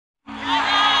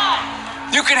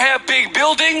can have big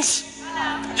buildings.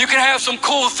 You can have some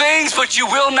cool things, but you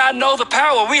will not know the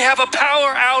power. We have a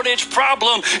power outage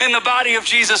problem in the body of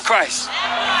Jesus Christ.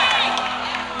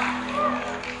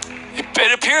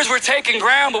 It appears we're taking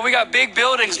ground, but we got big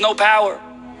buildings, no power.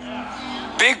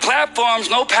 Big platforms,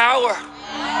 no power.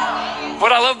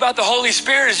 What I love about the Holy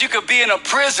Spirit is you could be in a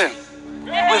prison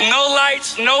with no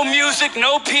lights, no music,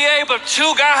 no PA, but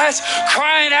two guys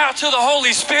crying out to the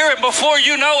Holy Spirit. Before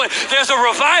you know it, there's a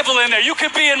revival in there. You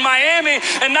could be in Miami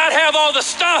and not have all the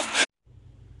stuff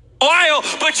while,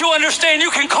 but you understand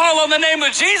you can call on the name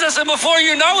of Jesus, and before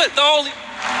you know it, the Holy...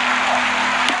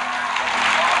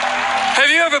 Have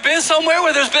you ever been somewhere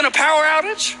where there's been a power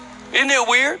outage? Isn't it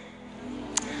weird?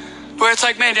 Where it's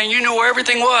like, man, then you knew where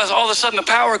everything was. All of a sudden the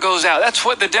power goes out. That's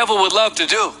what the devil would love to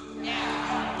do.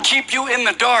 Keep you in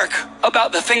the dark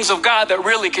about the things of God that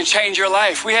really can change your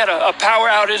life. We had a power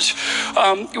outage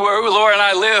where Laura and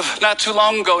I live not too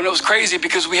long ago, and it was crazy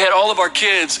because we had all of our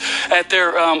kids at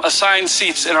their assigned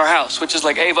seats in our house, which is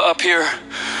like Ava up here,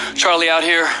 Charlie out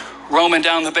here, Roman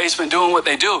down in the basement doing what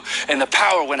they do, and the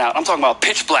power went out. I'm talking about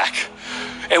pitch black.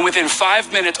 And within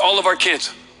 5 minutes, all of our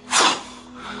kids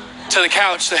to the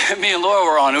couch that me and Laura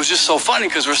were on. It was just so funny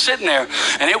because we're sitting there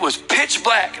and it was pitch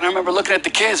black. And I remember looking at the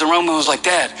kids and Roman was like,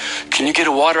 Dad, can you get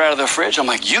a water out of the fridge? I'm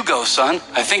like, you go, son.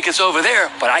 I think it's over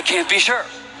there, but I can't be sure.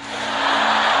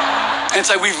 And it's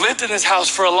like, we've lived in this house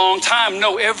for a long time,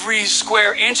 know every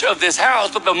square inch of this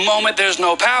house, but the moment there's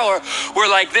no power, we're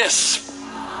like this.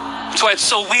 That's why it's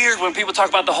so weird when people talk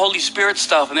about the Holy Spirit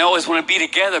stuff and they always want to be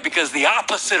together, because the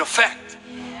opposite effect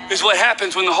is what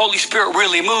happens when the Holy Spirit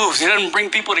really moves. He doesn't bring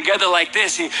people together like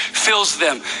this. He fills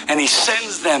them and he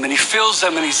sends them and he fills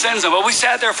them and he sends them. But we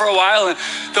sat there for a while, and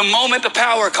the moment the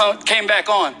power came back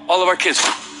on, all of our kids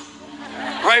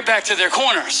right back to their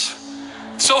corners.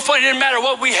 So funny, it didn't matter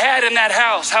what we had in that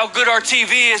house, how good our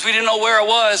TV is, we didn't know where it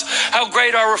was, how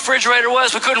great our refrigerator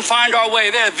was, we couldn't find our way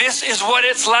there. This is what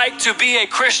it's like to be a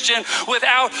Christian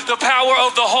without the power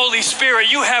of the Holy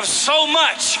Spirit. You have so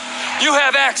much you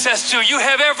have access to. You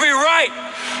have every right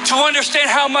to understand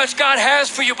how much God has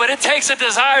for you, but it takes a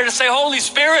desire to say, Holy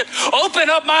Spirit, open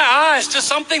up my eyes to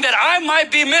something that I might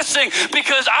be missing,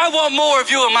 because I want more of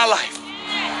you in my life.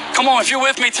 Come on, if you're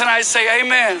with me tonight, say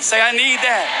amen. Say, I need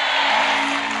that.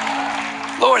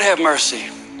 Lord, have mercy.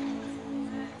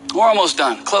 We're almost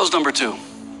done. Close number 2.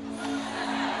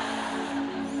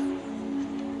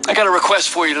 I got a request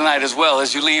for you tonight as well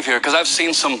as you leave here, because I've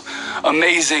seen some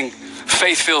amazing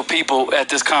faith-filled people at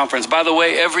this conference. By the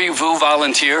way, every VU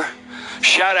volunteer,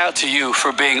 shout out to you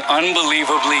for being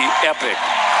unbelievably epic.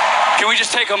 Can we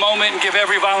just take a moment and give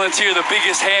every volunteer the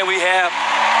biggest hand we have?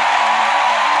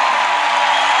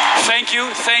 Thank you,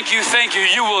 thank you, thank you.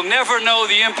 You will never know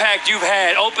the impact you've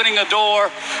had. Opening a door,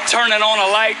 turning on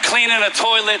a light, cleaning a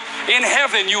toilet. In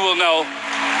heaven, you will know.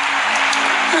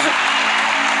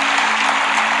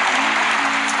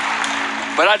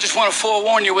 But I just want to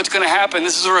forewarn you what's going to happen.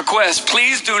 This is a request.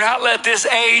 Please do not let this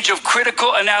age of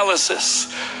critical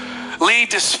analysis lead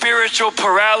to spiritual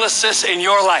paralysis in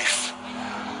your life.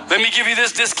 Let me give you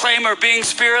this disclaimer. Being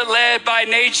spirit-led by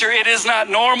nature, it is not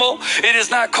normal, it is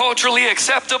not culturally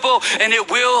acceptable, and it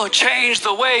will change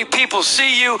the way people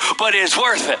see you, but it's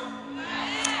worth it.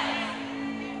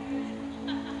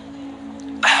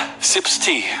 Sips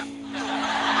tea.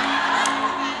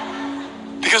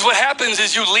 Because what happens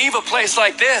is you leave a place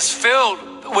like this filled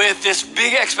with this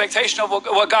big expectation of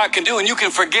what God can do, and you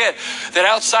can forget that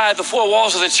outside the 4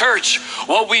 walls of the church,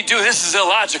 what we do, this is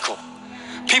illogical.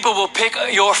 People will pick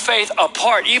your faith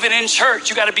apart. Even in church,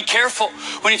 you got to be careful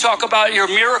when you talk about your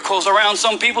miracles around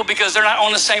some people, because they're not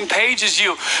on the same page as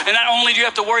you. And not only do you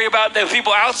have to worry about the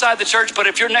people outside the church, but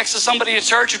if you're next to somebody at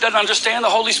church who doesn't understand the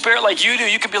Holy Spirit like you do,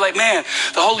 you could be like, man,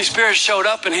 the Holy Spirit showed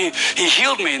up and he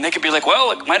healed me. And they could be like,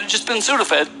 well, it might have just been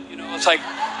Sudafed. You know, it's like,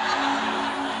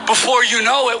 before you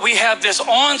know it, we have this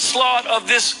onslaught of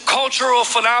this cultural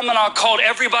phenomenon called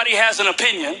everybody has an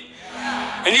opinion.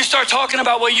 And you start talking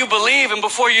about what you believe, and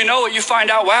before you know it, you find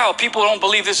out, wow, people don't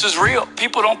believe this is real.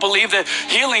 People don't believe that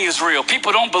healing is real.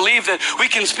 People don't believe that we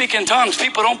can speak in tongues.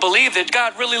 People don't believe that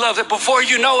God really loves it. Before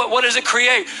you know it, what does it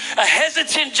create? A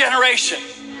hesitant generation.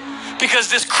 Because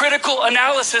this critical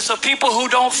analysis of people who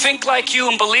don't think like you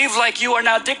and believe like you are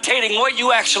now dictating what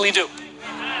you actually do.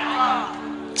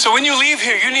 So when you leave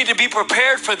here, you need to be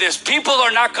prepared for this. People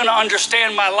are not going to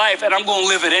understand my life, and I'm going to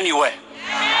live it anyway.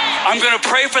 I'm going to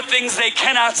pray for things they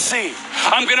cannot see.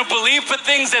 I'm going to believe for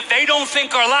things that they don't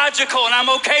think are logical, and I'm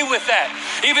okay with that.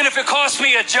 Even if it costs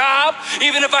me a job,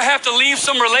 even if I have to leave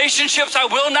some relationships, I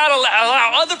will not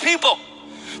allow other people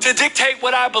to dictate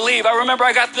what I believe. I remember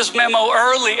I got this memo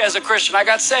early as a Christian. I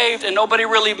got saved and nobody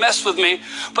really messed with me.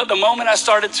 But the moment I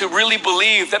started to really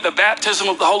believe that the baptism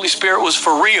of the Holy Spirit was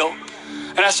for real,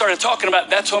 and I started talking about it,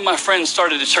 that's when my friends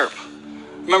started to chirp.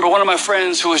 Remember one of my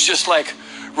friends who was just like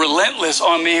relentless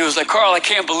on me. He was like, Carl, I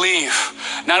can't believe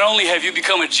not only have you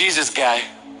become a Jesus guy,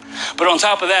 but on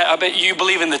top of that, I bet you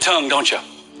believe in the tongue, don't you?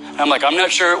 And I'm like, I'm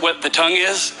not sure what the tongue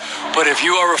is, but if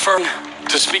you are referring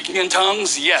to speaking in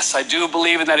tongues, yes, I do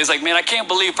believe in that. He's like, man, I can't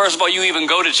believe, first of all, you even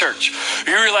go to church.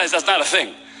 You realize that's not a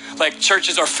thing. Like,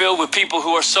 churches are filled with people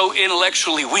who are so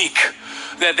intellectually weak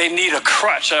that they need a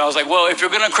crutch. And I was like, well, if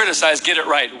you're going to criticize, get it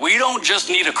right. We don't just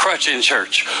need a crutch in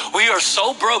church. We are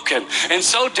so broken and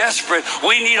so desperate,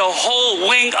 we need a whole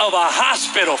wing of a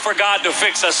hospital for God to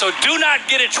fix us. So do not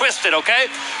get it twisted, okay?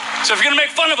 So if you're going to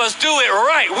make fun of us, do it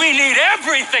right. We need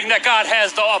everything that God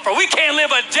has to offer. We can't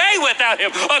live a day without him.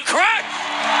 A crutch?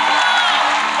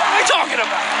 What are we talking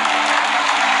about?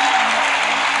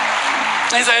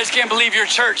 He's like, I just can't believe your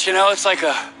church, you know, it's like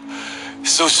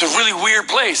so it's a really weird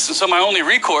place. And so my only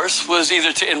recourse was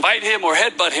either to invite him or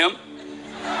headbutt him.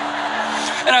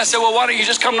 And I said, well, why don't you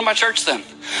just come to my church then?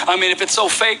 I mean, if it's so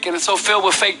fake and it's so filled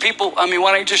with fake people, I mean,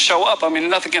 why don't you just show up? I mean,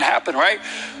 nothing can happen, right?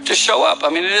 Just show up. I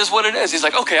mean, it is what it is. He's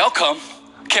like, okay, I'll come.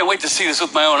 Can't wait to see this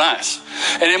with my own eyes.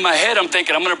 And in my head, I'm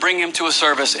thinking, I'm going to bring him to a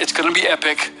service. It's going to be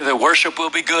epic. The worship will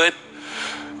be good.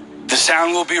 The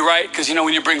sound will be right. Because, you know,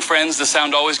 when you bring friends, the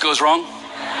sound always goes wrong.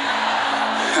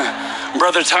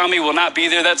 Brother Tommy will not be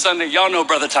there that Sunday. Y'all know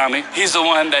Brother Tommy. He's the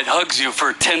one that hugs you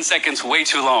for 10 seconds way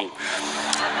too long.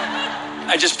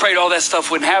 I just prayed all that stuff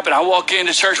wouldn't happen. I walk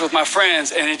into church with my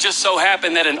friends, and it just so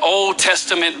happened that an Old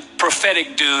Testament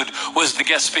prophetic dude was the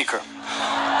guest speaker.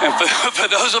 And for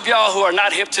those of y'all who are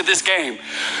not hip to this game,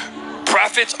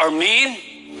 prophets are mean,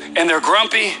 and they're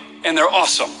grumpy, and they're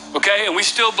awesome, okay? And we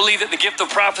still believe that the gift of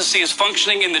prophecy is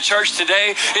functioning in the church today.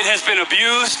 It has been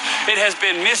abused. It has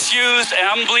been misused. And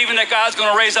I'm believing that God's going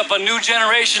to raise up a new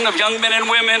generation of young men and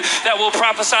women that will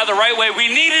prophesy the right way. We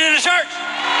need it in the church.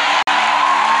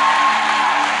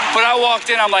 But I walked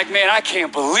in, I'm like, man, I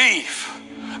can't believe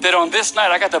that on this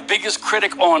night, I got the biggest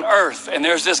critic on earth. And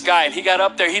there's this guy, and he got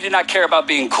up there. He did not care about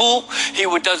being cool. He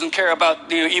doesn't care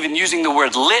about, you know, even using the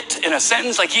word lit in a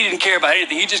sentence. Like, he didn't care about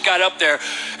anything. He just got up there.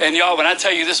 And y'all, when I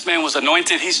tell you this man was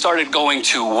anointed, he started going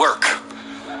to work.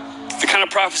 The kind of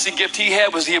prophecy gift he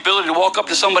had was the ability to walk up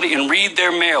to somebody and read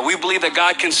their mail. We believe that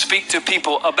God can speak to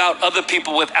people about other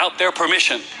people without their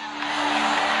permission.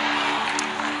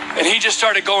 And he just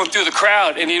started going through the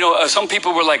crowd. And, you know, some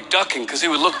people were like ducking because he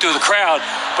would look through the crowd.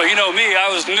 But, you know, me, I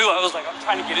was new. I was like, I'm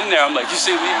trying to get in there. I'm like, you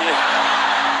see me?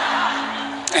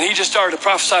 And he just started to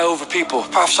prophesy over people.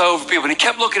 And he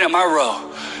kept looking at my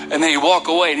row. And then he'd walk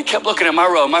away. And he kept looking at my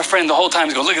row. And my friend the whole time,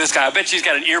 he's going, look at this guy. I bet you he's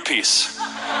got an earpiece.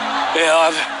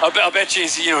 Yeah, I bet you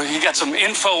he got some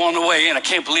info on the way in. I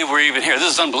can't believe we're even here.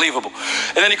 This is unbelievable.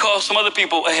 And then he calls some other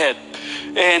people ahead.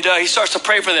 And he starts to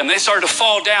pray for them. They started to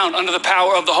fall down under the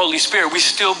power of the Holy Spirit. We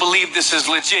still believe this is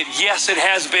legit. Yes, it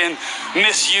has been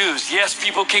misused. Yes,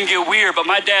 people can get weird. But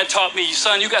my dad taught me,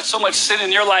 son, you got so much sin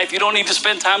in your life, you don't need to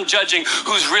spend time judging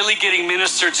who's really getting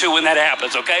ministered to when that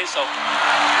happens, okay?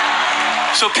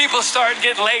 So people start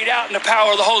getting laid out in the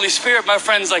power of the Holy Spirit. My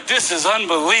friend's like, this is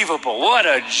unbelievable. What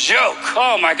a joke.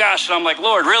 Oh, my gosh. And I'm like,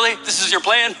 Lord, really? This is your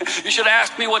plan? You should have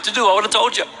asked me what to do. I would have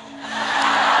told you.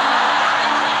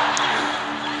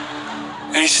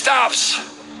 And he stops,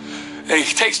 and he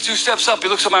takes 2 steps up. He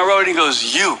looks at my road, and he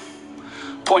goes, you,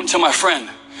 pointing to my friend.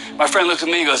 My friend looks at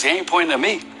me, and goes, he ain't pointing at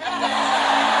me.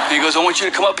 And he goes, I want you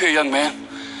to come up here, young man.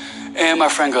 And my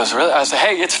friend goes, really? I said,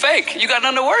 hey, it's fake. You got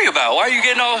nothing to worry about. Why are you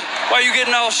getting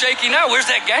all shaky now? Where's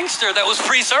that gangster that was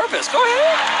pre-service? Go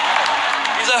ahead.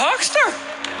 He's a huckster.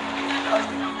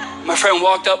 My friend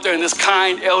walked up there, and this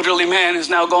kind, elderly man who's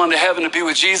now gone to heaven to be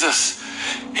with Jesus,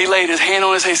 he laid his hand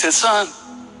on his head. He said, son,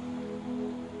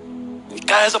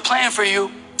 God has a plan for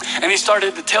you. And he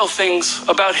started to tell things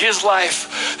about his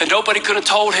life that nobody could have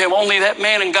told him. Only that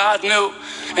man and God knew.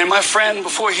 And my friend,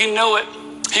 before he knew it,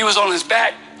 he was on his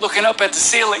back looking up at the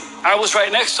ceiling. I was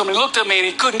right next to him. He looked at me and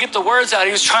he couldn't get the words out.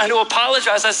 He was trying to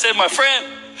apologize. I said, my friend,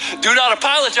 do not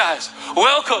apologize.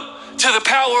 Welcome to the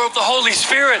power of the Holy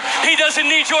Spirit. He doesn't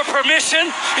need your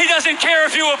permission. He doesn't care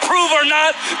if you approve or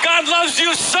not. God loves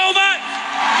you so much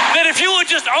that if you would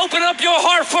just open up your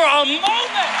heart for a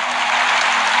moment,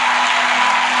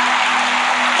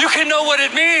 you can know what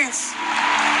it means.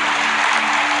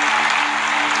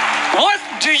 What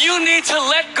do you need to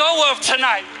let go of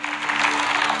tonight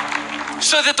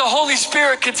so that the Holy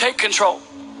Spirit can take control?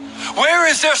 Where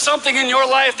is there something in your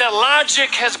life that logic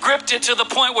has gripped it to the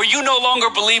point where you no longer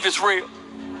believe it's real?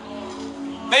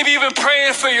 Maybe you've been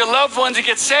praying for your loved one to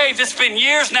get saved. It's been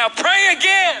years now. Pray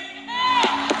again.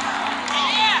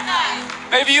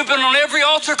 Maybe you've been on every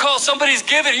altar call somebody's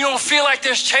given. You don't feel like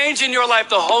there's change in your life.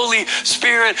 The Holy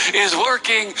Spirit is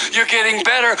working. You're getting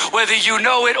better, whether you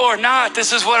know it or not.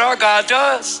 This is what our God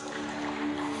does.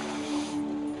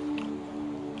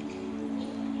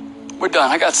 We're done.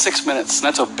 I got 6 minutes, and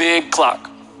that's a big clock.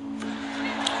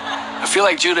 I feel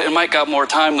like Judah and Mike got more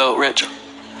time, though, Rich.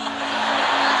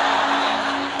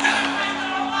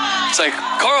 It's like,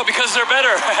 Carl, because they're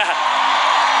better.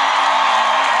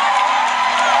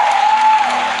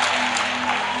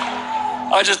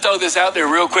 I'll just throw this out there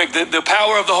real quick. The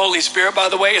power of the Holy Spirit, by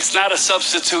the way, it's not a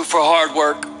substitute for hard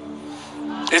work.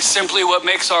 It's simply what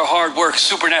makes our hard work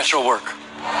supernatural work.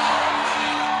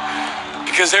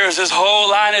 Because there's this whole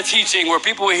line of teaching where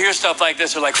people will hear stuff like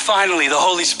this. They're like, finally, the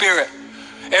Holy Spirit.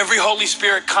 Every Holy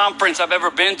Spirit conference I've ever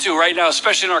been to right now,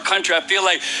 especially in our country, I feel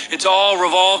like it's all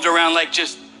revolved around like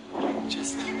just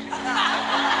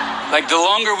like the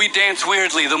longer we dance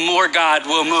weirdly, the more God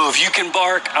will move. You can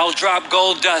bark, I'll drop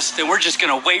gold dust, and we're just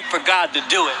going to wait for God to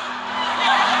do it.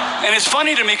 And it's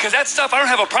funny to me because that stuff, I don't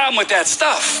have a problem with that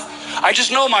stuff. I just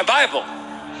know my Bible.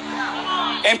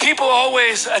 And people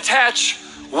always attach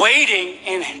waiting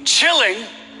and chilling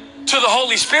to the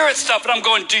Holy Spirit stuff. And I'm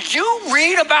going, do you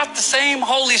read about the same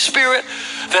Holy Spirit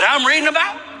that I'm reading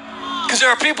about? Because there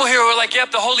are people here who are like,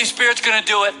 yep, the Holy Spirit's going to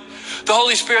do it. The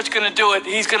Holy Spirit's going to do it.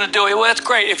 He's going to do it. Well, that's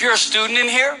great. If you're a student in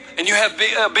here and you have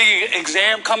a big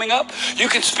exam coming up, you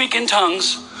can speak in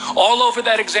tongues all over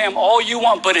that exam all you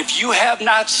want. But if you have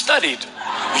not studied,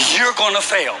 you're going to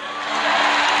fail.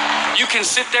 You can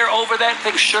sit there over that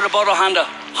thing, shoulda bought a Honda,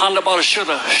 Honda bought a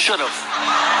shoulda.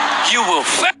 You will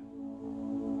fail.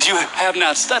 You have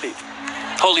not studied.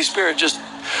 Holy Spirit, just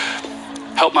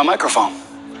help my microphone.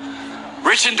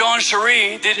 Rich and Dawn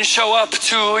Cherie didn't show up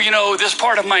to, this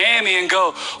part of Miami and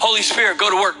go, Holy Spirit,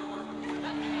 go to work.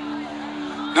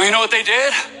 No, you know what they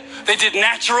did? They did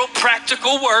natural,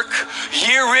 practical work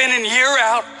year in and year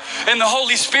out. And the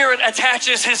Holy Spirit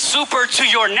attaches his super to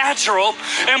your natural.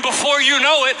 And before you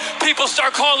know it, people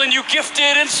start calling you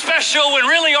gifted and special when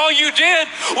really all you did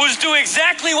was do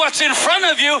exactly what's in front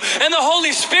of you. And the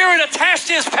Holy Spirit attached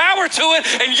his power to it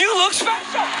and you look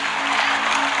special.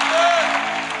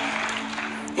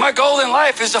 My goal in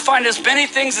life is to find as many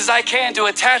things as I can to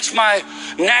attach my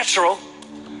natural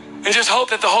and just hope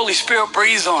that the Holy Spirit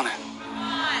breathes on it.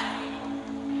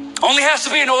 Only has to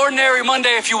be an ordinary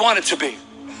Monday if you want it to be.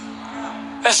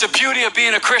 That's the beauty of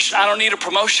being a Christian. I don't need a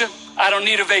promotion. I don't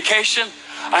need a vacation.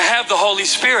 I have the Holy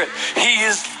Spirit. He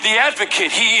is the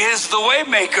advocate. He is the way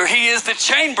maker. He is the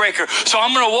chain breaker. So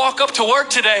I'm going to walk up to work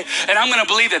today and I'm going to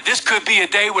believe that this could be a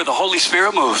day where the Holy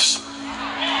Spirit moves.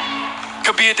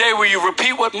 Could be a day where you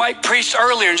repeat what Mike preached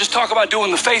earlier and just talk about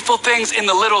doing the faithful things in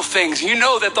the little things. You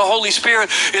know that the Holy Spirit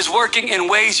is working in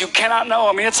ways you cannot know.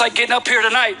 I mean, it's like getting up here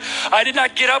tonight. I did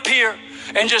not get up here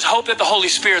and just hope that the Holy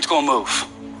Spirit's going to move.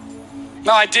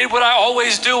 No, I did what I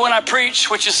always do when I preach,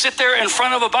 which is sit there in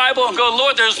front of a Bible and go,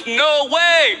 Lord, there's no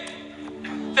way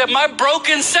that my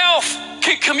broken self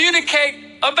can communicate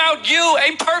about you,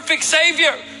 a perfect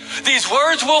Savior. These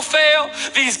words will fail,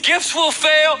 these gifts will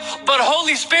fail, but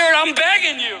Holy Spirit, I'm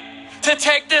begging you to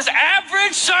take this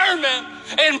average sermon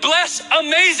and bless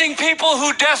amazing people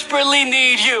who desperately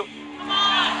need you.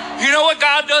 You know what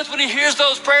God does when he hears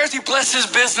those prayers? He blesses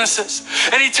businesses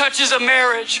and he touches a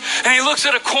marriage and he looks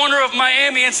at a corner of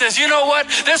Miami and says, you know what?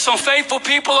 There's some faithful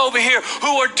people over here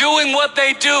who are doing what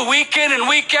they do week in and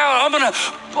week out.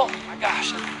 Oh my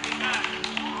gosh.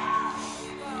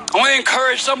 I want to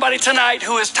encourage somebody tonight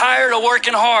who is tired of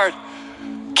working hard.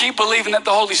 Keep believing that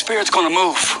the Holy Spirit's going to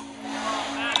move.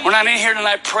 We're not in here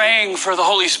tonight praying for the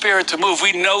Holy Spirit to move.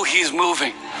 We know he's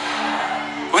moving.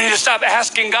 We need to stop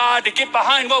asking God to get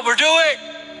behind what we're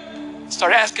doing.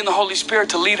 Start asking the Holy Spirit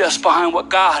to lead us behind what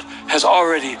God has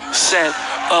already set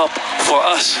up for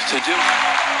us to do.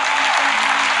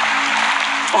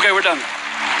 Okay, we're done.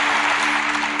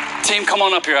 Team, come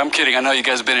on up here. I'm kidding. I know you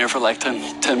guys have been here for like 10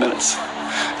 minutes.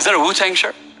 Is that a Wu-Tang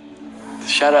shirt?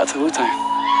 Shout out to Wu-Tang.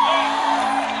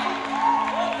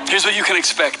 Here's what you can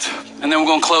expect. And then we're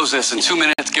going to close this in 2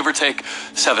 minutes, give or take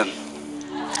 7.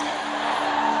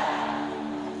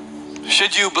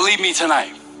 Should you believe me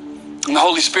tonight, and the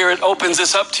Holy Spirit opens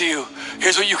this up to you,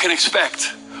 here's what you can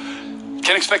expect.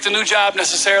 Can't expect a new job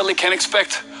necessarily, can't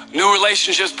expect new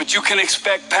relationships, but you can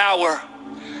expect power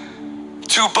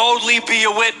to boldly be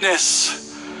a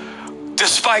witness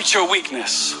despite your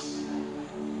weakness.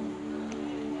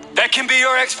 That can be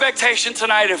your expectation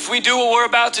tonight if we do what we're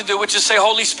about to do, which is say,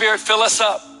 Holy Spirit, fill us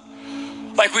up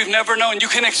like we've never known. You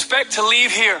can expect to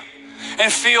leave here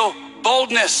and feel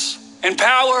boldness and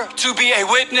power to be a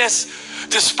witness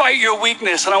despite your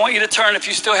weakness. And I want you to turn, if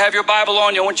you still have your Bible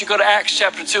on you, I want you to go to Acts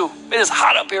chapter 2. It is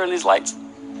hot up here in these lights.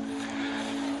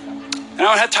 And I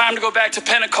don't have time to go back to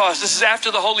Pentecost. This is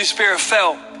after the Holy Spirit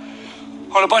fell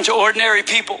on a bunch of ordinary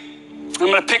people. I'm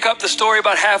going to pick up the story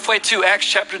about halfway to Acts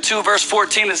chapter 2, verse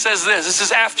 14. It says this. This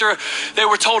is after they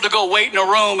were told to go wait in a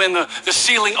room, and the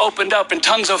ceiling opened up and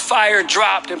tongues of fire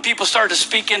dropped and people started to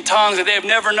speak in tongues that they have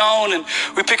never known. And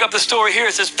we pick up the story here.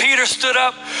 It says, Peter stood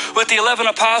up with the 11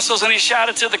 apostles and he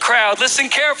shouted to the crowd, "Listen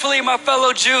carefully, my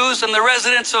fellow Jews and the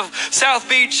residents of South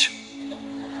Beach.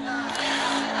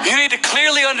 You need to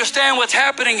clearly understand what's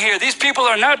happening here. These people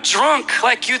are not drunk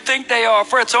like you think they are,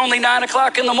 for it's only 9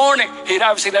 o'clock in the morning." He'd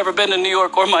obviously never been to New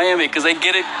York or Miami because they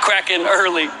get it cracking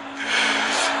early.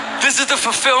 This is the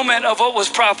fulfillment of what was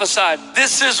prophesied.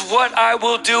 This is what I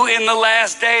will do in the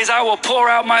last days. I will pour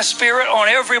out my spirit on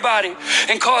everybody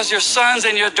and cause your sons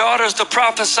and your daughters to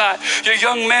prophesy. Your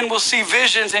young men will see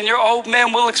visions and your old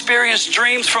men will experience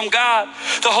dreams from God.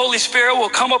 The Holy Spirit will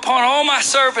come upon all my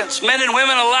servants, men and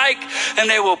women alike, and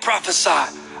they will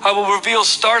prophesy. I will reveal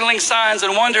startling signs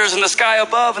and wonders in the sky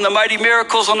above and the mighty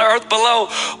miracles on the earth below.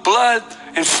 Blood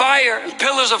and fire and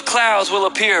pillars of clouds will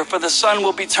appear, for the sun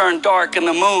will be turned dark and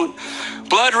the moon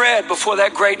blood red before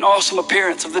that great and awesome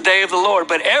appearance of the day of the Lord.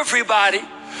 But everybody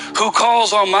who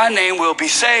calls on my name will be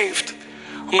saved.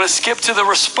 I'm going to skip to the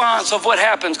response of what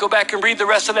happens. Go back and read the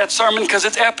rest of that sermon because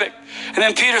it's epic. And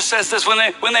then Peter says this, when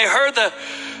they heard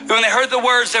the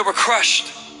words, they were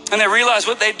crushed. And they realized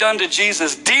what they'd done to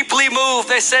Jesus. Deeply moved,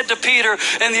 they said to Peter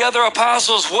and the other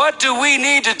apostles, "What do we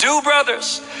need to do,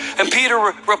 brothers?" And Peter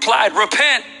replied,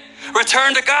 "Repent,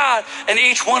 return to God, and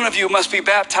each one of you must be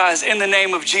baptized in the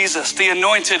name of Jesus, the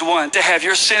Anointed One, to have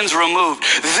your sins removed.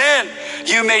 Then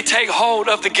you may take hold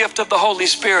of the gift of the Holy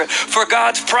Spirit. For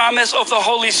God's promise of the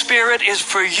Holy Spirit is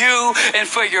for you and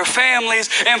for your families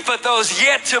and for those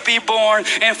yet to be born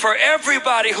and for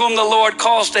everybody whom the Lord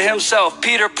calls to himself."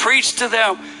 Peter preached to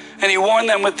them and he warned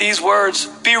them with these words,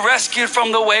 "Be rescued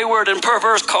from the wayward and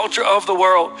perverse culture of the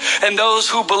world." And those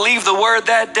who believed the word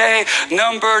that day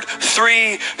numbered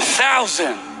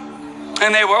 3,000.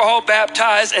 And they were all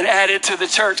baptized and added to the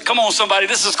church. Come on, somebody,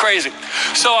 this is crazy.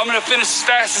 So I'm going to finish as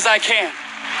fast as I can.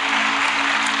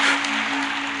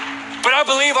 But I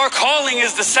believe our calling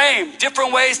is the same.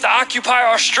 Different ways to occupy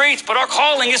our streets, but our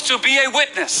calling is to be a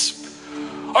witness.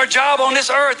 Our job on this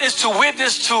earth is to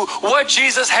witness to what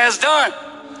Jesus has done.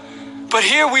 But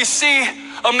here we see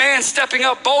a man stepping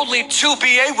up boldly to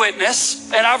be a witness.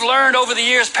 And I've learned over the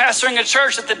years pastoring a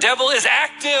church that the devil is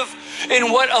active in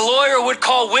what a lawyer would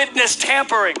call witness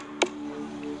tampering,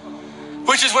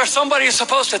 which is where somebody is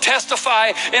supposed to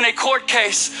testify in a court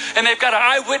case and they've got an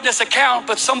eyewitness account,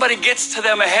 but somebody gets to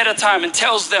them ahead of time and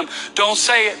tells them, "Don't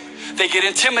say it." They get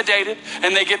intimidated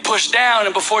and they get pushed down,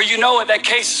 and before you know it, that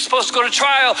case is supposed to go to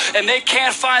trial and they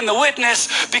can't find the witness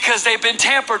because they've been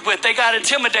tampered with. They got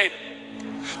intimidated.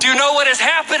 Do you know what is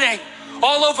happening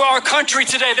all over our country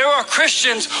today? There are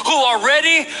Christians who are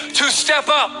ready to step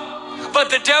up,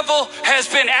 but the devil has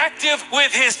been active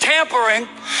with his tampering,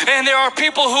 and there are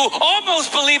people who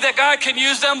almost believe that God can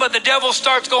use them, but the devil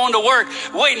starts going to work.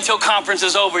 Wait until conference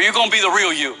is over. You're going to be the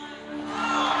real you.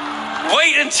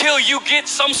 Wait until you get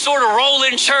some sort of role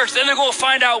in church. Then they're going to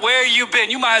find out where you've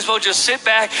been. You might as well just sit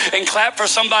back and clap for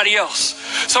somebody else.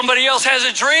 Somebody else has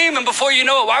a dream, and before you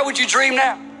know it, why would you dream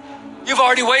now? You've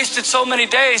already wasted so many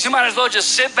days. You might as well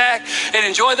just sit back and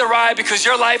enjoy the ride because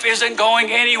your life isn't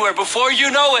going anywhere. Before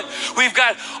you know it, we've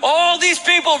got all these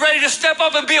people ready to step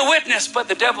up and be a witness, but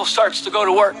the devil starts to go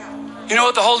to work. You know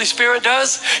what the Holy Spirit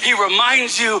does? He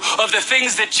reminds you of the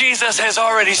things that Jesus has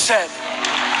already said.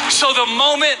 So the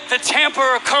moment the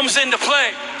tamperer comes into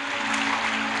play,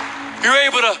 you're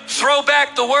able to throw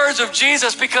back the words of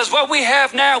Jesus, because what we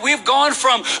have now, we've gone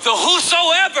from the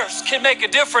whosoever's can make a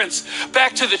difference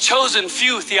back to the chosen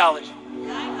few theology.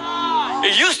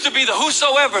 It used to be the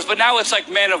whosoever's, but now it's like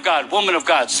man of God, woman of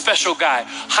God, special guy,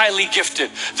 highly gifted.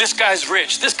 This guy's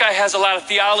rich. This guy has a lot of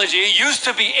theology. It used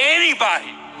to be anybody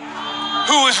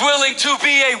who was willing to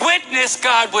be a witness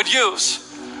God would use,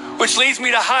 which leads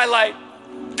me to highlight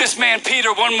this man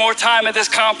Peter one more time at this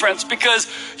conference, because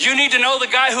you need to know the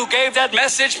guy who gave that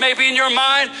message. Maybe in your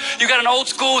mind you got an old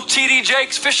school T.D.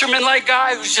 Jakes fisherman like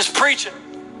guy who's just preaching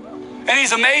and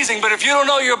he's amazing, but if you don't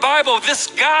know your Bible, this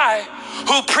guy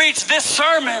who preached this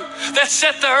sermon that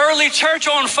set the early church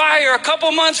on fire, a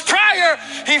couple months prior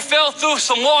he fell through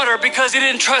some water because he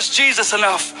didn't trust Jesus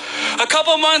enough. A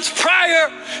couple months prior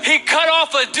he cut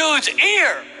off a dude's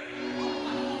ear,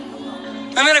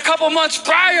 and then a couple months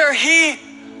prior he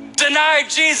denied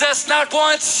Jesus not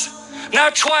once,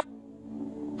 not twice,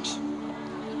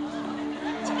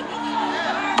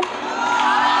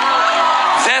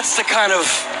 That's the kind of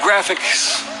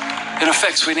graphics and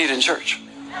effects we need in church.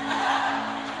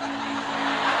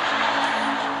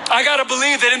 I got to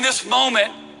believe that in this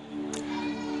moment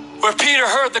where Peter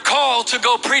heard the call to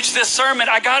go preach this sermon,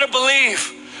 I got to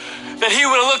believe that he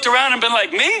would have looked around and been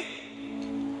like, me?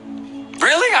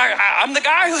 Really? I'm the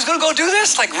guy who's going to go do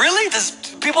this? Like, really? Does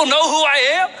people know who I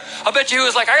am? I bet you he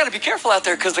was like, I got to be careful out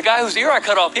there because the guy whose ear I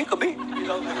cut off, he could be. You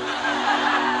know?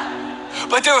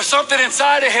 But there was something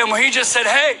inside of him where he just said,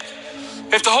 hey,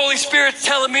 if the Holy Spirit's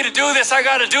telling me to do this, I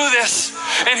got to do this.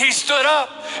 And he stood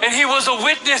up and he was a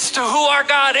witness to who our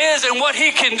God is and what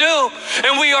he can do.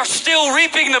 And we are still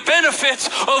reaping the benefits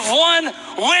of one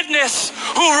witness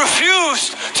who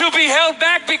refused to be held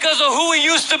back because of who he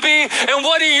used to be and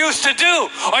what he used to do.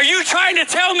 Are you trying to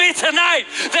tell me tonight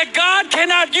that God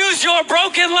cannot use your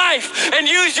broken life and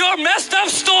use your messed up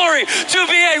story to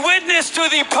be a witness to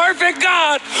the perfect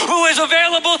God who is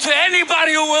available to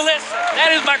anybody who will listen?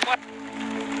 That is my question.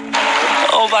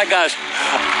 Oh my gosh,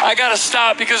 I gotta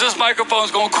stop because this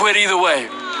microphone's gonna quit either way.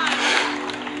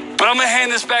 But I'm gonna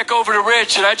hand this back over to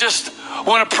Rich, and I just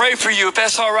want to pray for you, if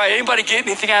that's all right. Anybody get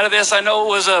anything out of this? I know it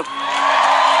was an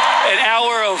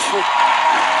hour of...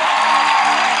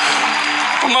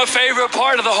 My favorite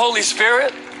part of the Holy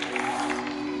Spirit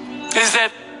is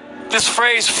that this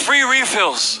phrase, free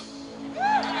refills,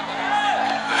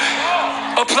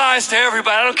 applies to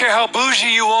everybody. I don't care how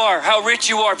bougie you are, how rich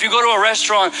you are. If you go to a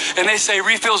restaurant and they say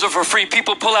refills are for free,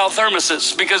 people pull out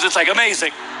thermoses because it's like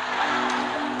amazing.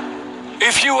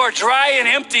 If you are dry and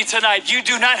empty tonight, you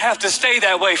do not have to stay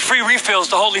that way. Free refills,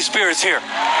 the Holy Spirit's here.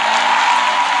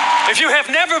 If you have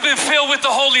never been filled with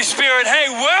the Holy Spirit, hey,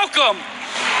 welcome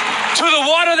to the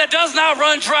water that does not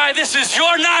run dry. This is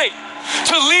your night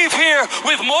to leave here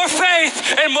with more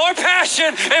faith and more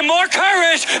passion and more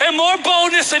courage and more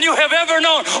boldness than you have ever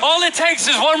known. All it takes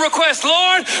is one request.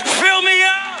 Lord, fill me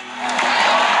up.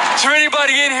 Is there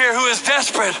anybody in here who is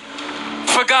desperate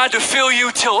for God to fill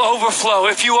you till overflow?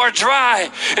 If you are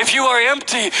dry, if you are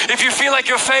empty, if you feel like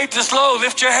your faith is low,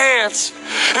 lift your hands.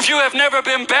 If you have never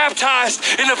been baptized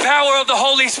in the power of the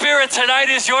Holy Spirit, tonight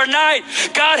is your night.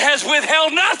 God has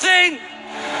withheld nothing.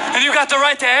 And you got the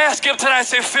right to ask him tonight.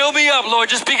 Say, fill me up, Lord.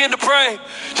 Just begin to pray.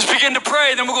 Just begin to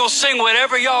pray. Then we're going to sing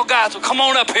whatever y'all got. So come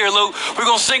on up here, Luke. We're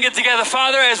going to sing it together.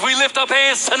 Father, as we lift up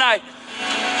hands tonight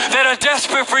that are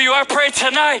desperate for you, I pray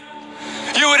tonight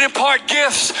you would impart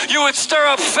gifts. You would stir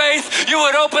up faith. You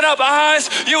would open up eyes.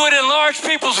 You would enlarge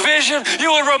people's vision.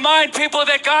 You would remind people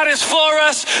that God is for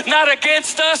us, not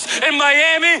against us. And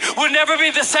Miami would never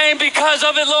be the same because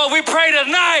of it, Lord. We pray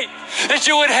tonight that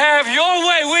you would have your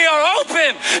way. We are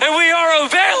open and we are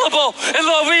available. And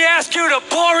Lord, we ask you to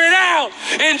pour it out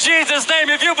in Jesus' name.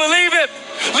 If you believe it,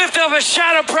 lift up a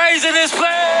shout of praise in this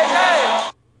place. Hey.